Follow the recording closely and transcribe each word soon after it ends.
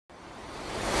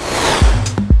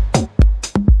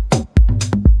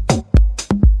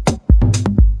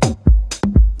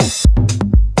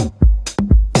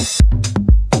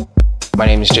My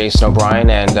name is Jason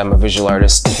O'Brien and I'm a visual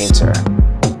artist painter.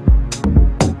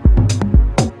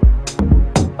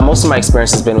 Most of my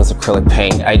experience has been with acrylic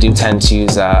paint. I do tend to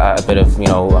use a bit of,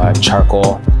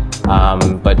 charcoal,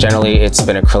 but generally it's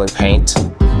been acrylic paint.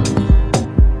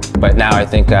 But now I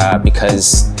think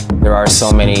because there are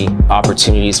so many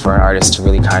opportunities for an artist to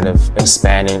really kind of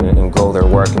expand and grow their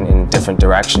work in different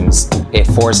directions, it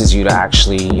forces you to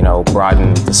actually,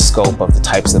 broaden the scope of the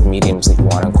types of mediums that you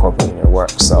want to incorporate in your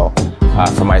work. So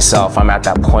for myself, I'm at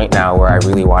that point now where I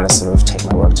really want to sort of take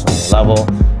my work to another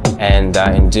level. And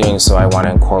in doing so, I want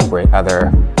to incorporate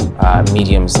other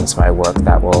mediums into my work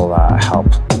that will help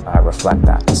reflect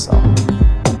that. So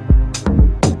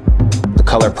the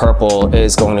color purple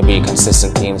is going to be a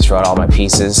consistent theme throughout all my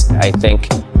pieces. I think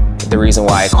the reason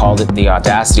why I called it the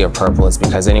audacity of purple is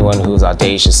because anyone who's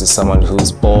audacious is someone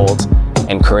who's bold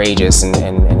and courageous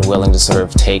and willing to sort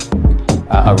of take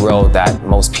a road that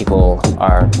most people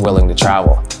are willing to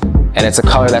travel. And it's a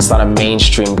color that's not a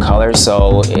mainstream color,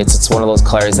 so it's one of those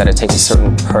colors that it takes a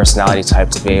certain personality type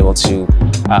to be able to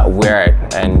wear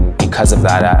it. And because of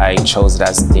that, I chose it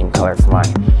as the theme color for my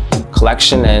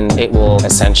collection. And it will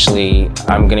essentially,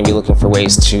 I'm going to be looking for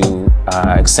ways to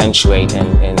accentuate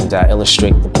and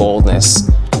illustrate the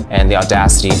boldness and the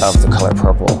audacity of the color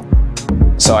purple.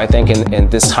 So I think in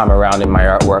this time around in my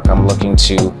artwork, I'm looking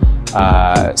to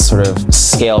sort of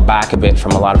scale back a bit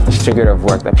from a lot of the figurative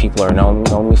work that people are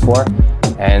known me for,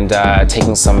 and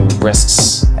taking some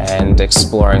risks and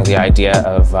exploring the idea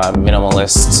of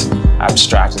minimalist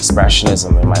abstract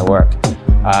expressionism in my work.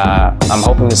 I'm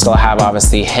hoping to still have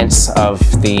obviously hints of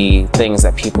the things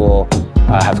that people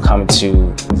have come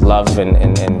to love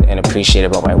and appreciate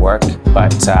about my work,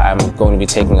 but I'm going to be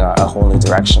taking a whole new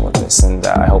direction with this, and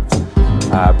I hope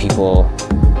people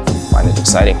find it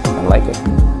exciting and like it.